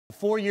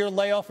4-year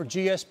layoff for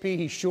GSP.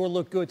 He sure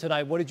looked good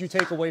tonight. What did you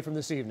take away from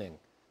this evening?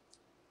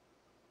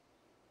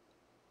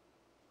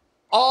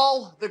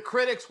 All the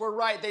critics were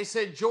right. They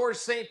said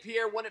Georges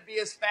St-Pierre wouldn't be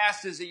as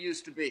fast as he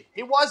used to be.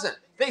 He wasn't.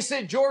 They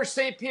said Georges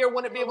St-Pierre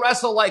wouldn't be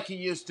wrestle like he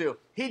used to.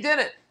 He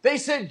didn't. They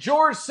said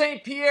Georges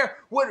St-Pierre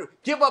would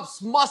give up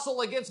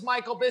muscle against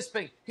Michael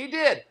Bisping. He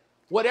did.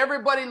 What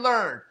everybody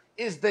learned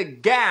is the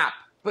gap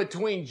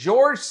between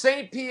Georges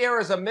St-Pierre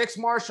as a mixed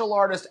martial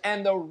artist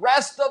and the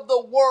rest of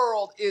the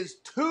world is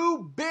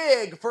too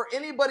big for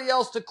anybody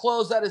else to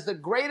close. That is the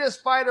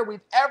greatest fighter we've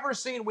ever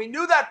seen. We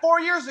knew that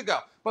 4 years ago,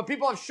 but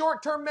people have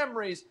short-term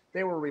memories.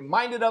 They were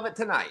reminded of it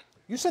tonight.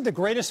 You said the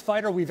greatest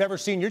fighter we've ever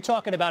seen. You're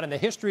talking about in the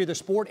history of the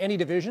sport, any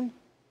division?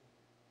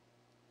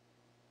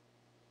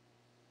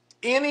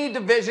 Any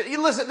division.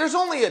 Listen, there's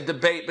only a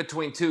debate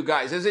between two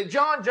guys. Is it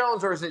John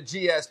Jones or is it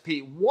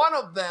GSP? One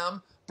of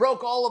them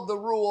broke all of the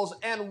rules,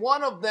 and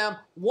one of them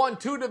won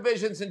 2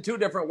 divisions in 2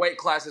 different weight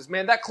classes.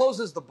 Man, that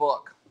closes the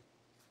book.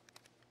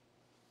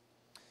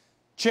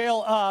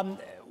 Chael,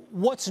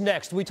 what's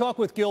next? We talked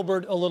with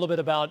Gilbert a little bit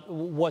about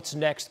what's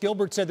next.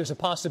 Gilbert said there's a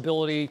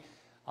possibility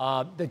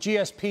that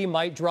GSP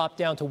might drop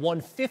down to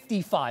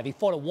 155. He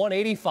fought at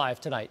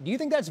 185 tonight. Do you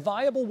think that's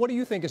viable? What do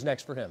you think is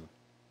next for him?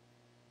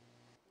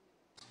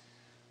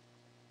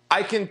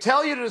 I can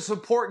tell you to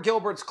support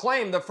Gilbert's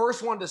claim, the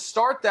first one to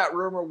start that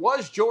rumor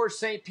was Georges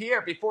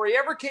St-Pierre. Before he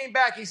ever came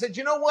back, he said,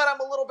 you know what,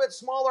 I'm a little bit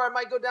smaller. I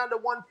might go down to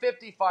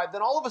 155.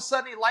 Then all of a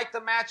sudden, he liked the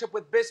matchup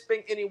with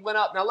Bisping, and he went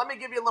up. Now, let me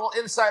give you a little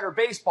insider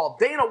baseball.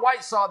 Dana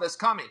White saw this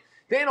coming.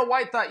 Dana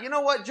White thought, you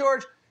know what,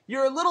 George,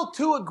 you're a little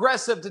too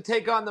aggressive to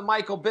take on the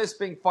Michael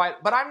Bisping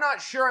fight, but I'm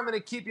not sure I'm going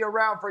to keep you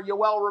around for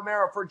Yoel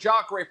Romero, for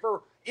Jacare,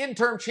 for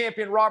interim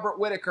champion Robert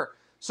Whitaker.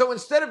 So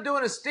instead of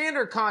doing a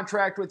standard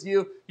contract with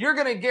you, you're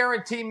going to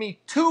guarantee me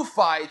 2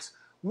 fights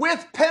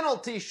with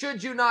penalties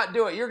should you not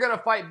do it. You're going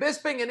to fight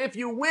Bisping, and if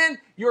you win,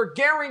 you're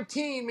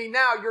guaranteeing me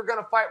now you're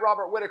going to fight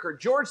Robert Whitaker.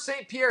 Georges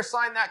St-Pierre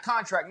signed that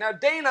contract. Now,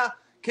 Dana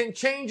can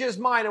change his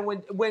mind,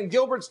 and when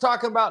Gilbert's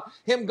talking about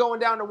him going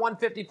down to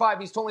 155,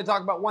 he's only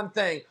talking about one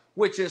thing,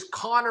 which is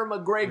Conor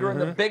McGregor in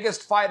the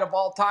biggest fight of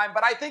all time.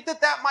 But I think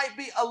that might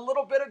be a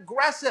little bit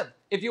aggressive.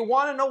 If you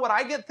want to know what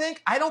I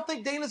think, I don't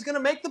think Dana's going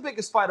to make the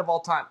biggest fight of all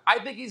time. I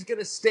think he's going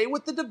to stay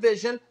with the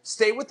division,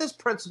 stay with his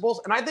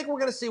principles, and I think we're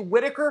going to see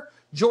Whitaker,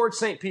 Georges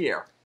St-Pierre.